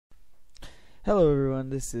Hello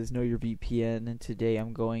everyone, this is Know Your VPN, and today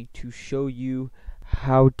I'm going to show you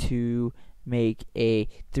how to make a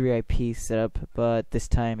 3IP setup, but this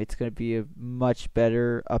time it's going to be a much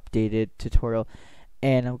better updated tutorial,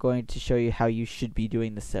 and I'm going to show you how you should be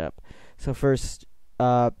doing the setup. So first,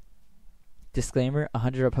 disclaimer,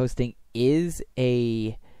 100up Hosting is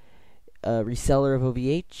a reseller of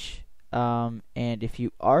OVH, and if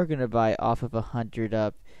you are going to buy off of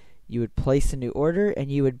 100up, you would place a new order and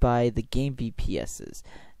you would buy the game VPSs,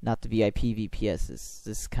 not the VIP VPSs. This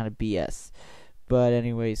is kind of BS. But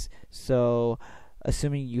anyways, so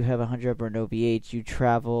assuming you have 100 or an OVH, you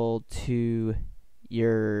travel to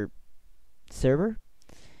your server,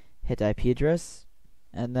 hit the IP address,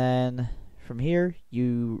 and then from here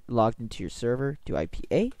you logged into your server, do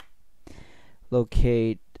IPA,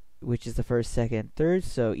 locate which is the first, second, third.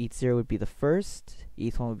 So ETH0 would be the first,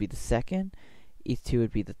 ETH1 would be the second, ETH2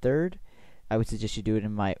 would be the third. I would suggest you do it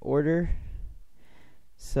in my order.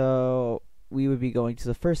 So we would be going to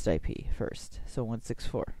the first IP first, so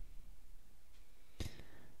 164.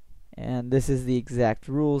 And this is the exact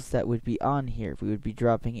rules that would be on here. We would be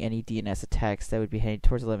dropping any DNS attacks that would be heading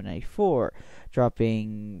towards 1194,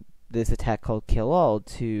 dropping this attack called Kill All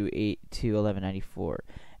to 1194,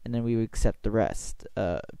 and then we would accept the rest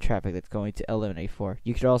traffic that's going to 1184.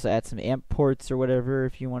 You could also add some AMP ports or whatever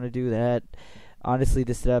if you want to do that. Honestly,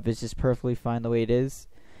 this setup is just perfectly fine the way it is.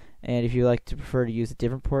 And if you like to prefer to use a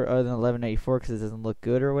different port other than 1184 because it doesn't look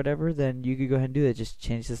good or whatever, then you could go ahead and do that. Just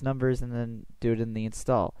change these numbers and then do it in the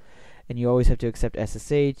install. And you always have to accept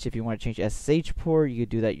SSH. If you want to change SSH port, you could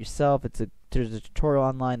do that yourself. There's a tutorial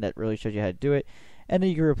online that really shows you how to do it. And then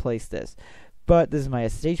you can replace this. But this is my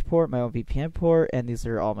SSH port, my own VPN port, and these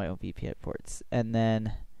are all my own VPN ports. And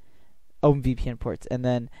then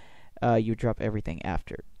you drop everything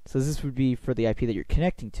after. So this would be for the IP that you're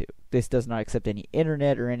connecting to. This does not accept any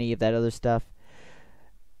internet or any of that other stuff.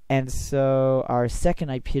 And so our second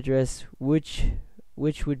IP address, which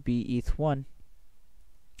would be ETH1.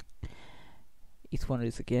 ETH1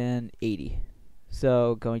 is again 80.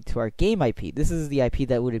 So going to our game IP. This is the IP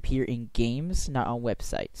that would appear in games, not on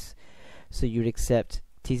websites. So you would accept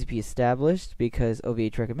TCP established because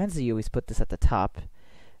OVH recommends that you always put this at the top.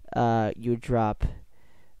 You would drop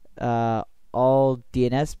all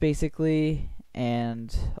DNS basically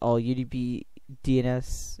and all UDP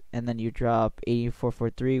DNS, and then you drop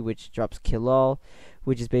 8443, which drops Kill All,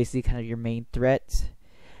 which is basically kind of your main threat.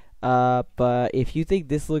 But if you think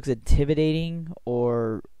this looks intimidating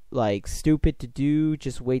or like stupid to do,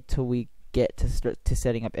 just wait till we get to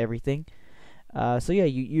setting up everything. So yeah,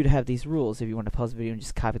 you'd have these rules. If you want to pause the video and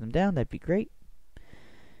just copy them down, that'd be great.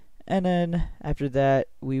 And then after that,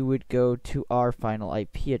 we would go to our final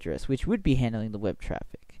IP address, which would be handling the web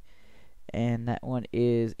traffic. And that one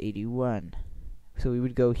is 81. So we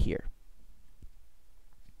would go here.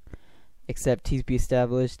 Accept TCP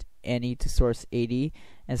established, any to source 80,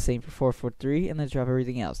 and same for 443, and then drop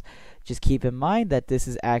everything else. Just keep in mind that this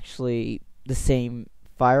is actually the same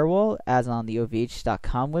firewall as on the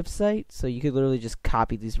OVH.com website, so you could literally just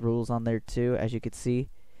copy these rules on there too. As you can see,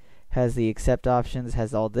 has the accept options,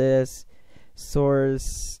 has all this,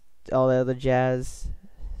 source, all the other jazz.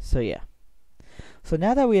 So yeah. So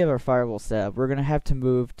now that we have our firewall set up, we're gonna have to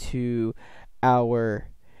move to our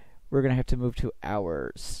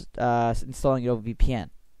installing it over VPN.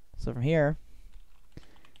 So from here,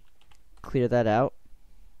 clear that out,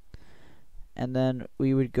 and then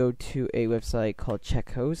we would go to a website called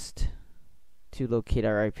checkhost to locate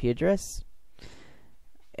our IP address.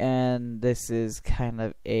 And this is kind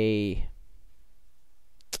of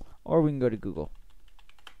or we can go to Google.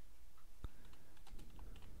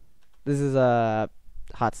 This is a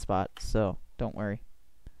hotspot, so don't worry.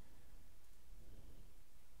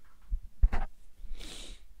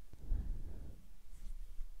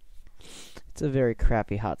 It's a very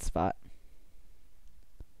crappy hotspot.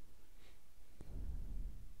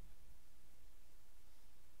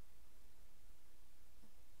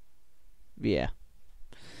 Yeah.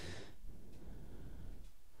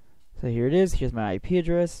 So here it is. Here's my IP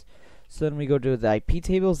address. So then we go to the IP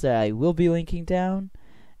tables that I will be linking down,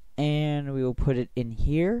 and we will put it in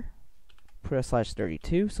here. Put a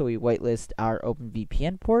 /32. So we whitelist our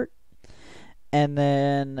OpenVPN port, and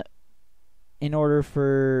then in order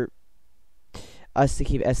for us to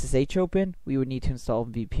keep SSH open, we would need to install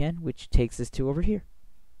VPN, which takes us to over here.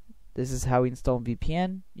 This is how we install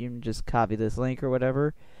VPN. You can just copy this link or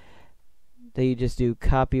whatever. Then you just do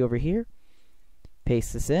copy over here,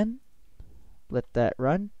 paste this in, let that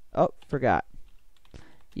run. Oh, forgot.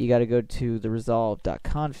 You got to go to the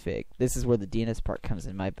resolve.config. This is where the DNS part comes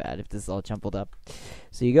in. My bad if this is all jumbled up.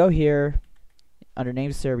 So you go here, under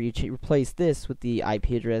name server, you replace this with the IP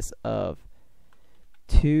address of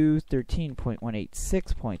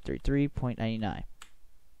 213.186.33.99.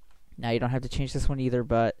 Now you don't have to change this one either,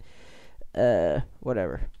 but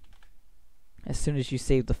whatever. As soon as you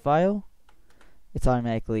save the file, it's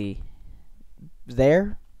automatically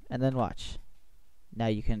there, and then watch. Now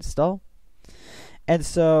you can install. And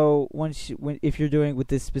so if you're doing with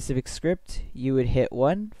this specific script, you would hit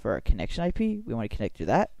 1 for our connection IP. We want to connect to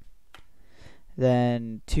that.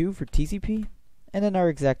 Then 2 for TCP, and then our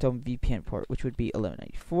exact home VPN port, which would be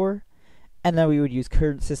 1194. And then we would use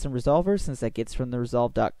current system resolver, since that gets from the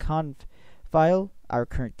resolve.conf file our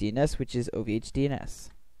current DNS, which is OVHDNS.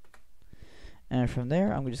 And from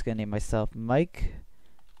there, I'm just going to name myself Mike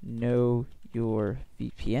Know Your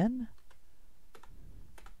VPN.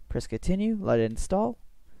 Press continue, let it install.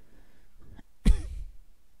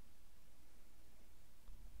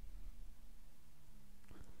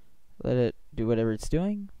 Let it do whatever it's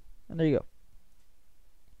doing, and there you go.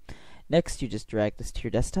 Next, you just drag this to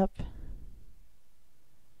your desktop.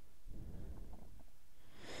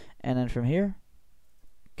 And then from here,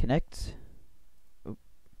 connect. Oop.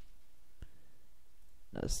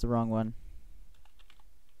 That's the wrong one.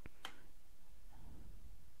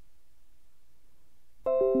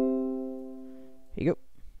 Here you go.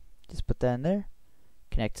 Just put that in there.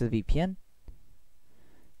 Connect to the VPN.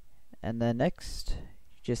 And then next,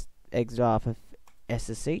 just exit off of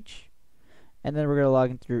SSH. And then we're going to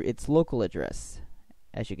log in through its local address,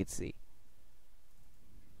 as you can see.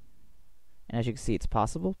 And as you can see, it's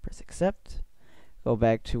possible. Press accept. Go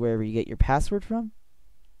back to wherever you get your password from.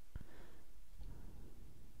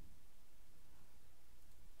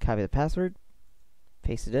 Copy the password.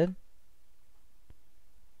 Paste it in.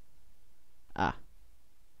 Ah.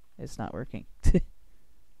 It's not working.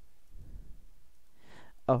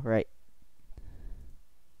 Oh, right.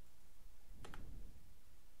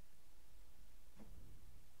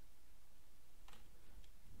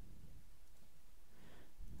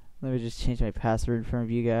 Let me just change my password in front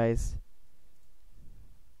of you guys.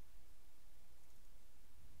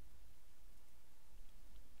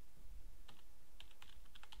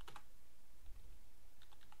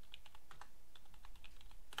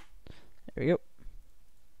 There we go.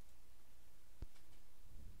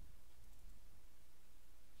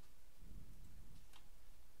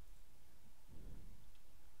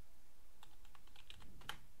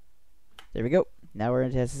 There we go. Now we're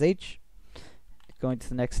into SSH. Going to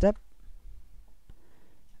the next step,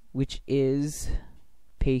 which is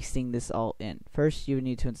pasting this all in. First, you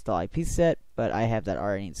need to install IPset, but I have that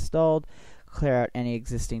already installed. Clear out any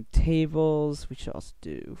existing tables. We should also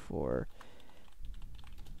do for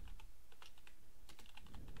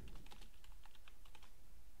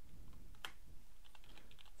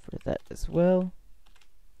that as well.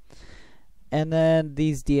 And then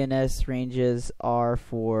these DNS ranges are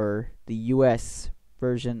for the US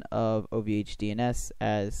version of OVHDNS,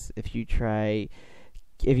 as if you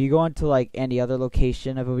go onto like any other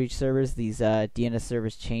location of OVH servers, these DNS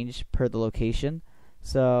servers change per the location.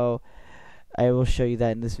 So I will show you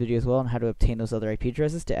that in this video as well, on how to obtain those other IP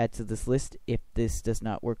addresses to add to this list if this does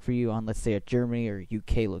not work for you on, let's say, a Germany or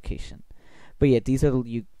UK location. But yeah, these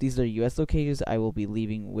are US locations I will be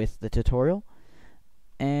leaving with the tutorial.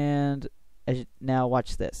 And now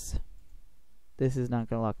watch this. This is not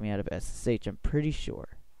going to lock me out of SSH, I'm pretty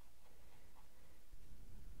sure.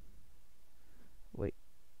 Wait.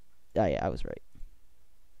 Oh yeah, I was right.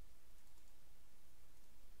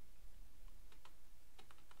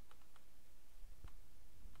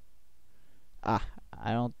 Ah,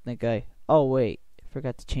 I don't think I... Oh wait, I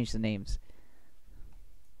forgot to change the names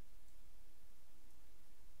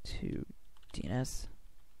to DNS.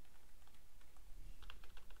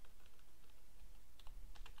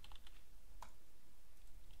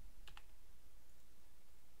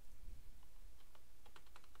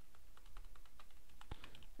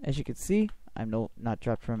 As you can see, I'm not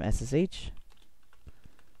dropped from SSH.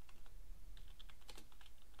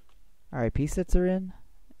 Our IP sets are in,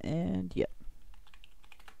 and yep.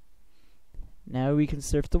 Now we can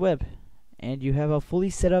surf the web, and you have a fully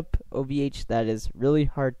set up OVH that is really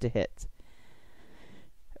hard to hit.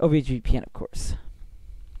 OVH VPN, of course.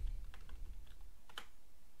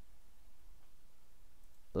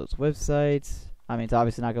 Those websites. I mean, it's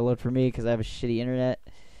obviously not going to load for me because I have a shitty internet.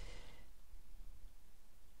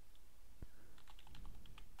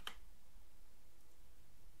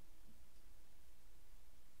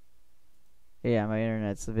 Yeah, my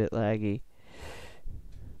internet's a bit laggy.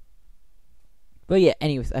 But yeah,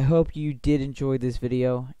 anyways, I hope you did enjoy this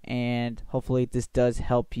video, and hopefully this does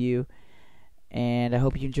help you. And I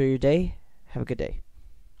hope you enjoy your day. Have a good day.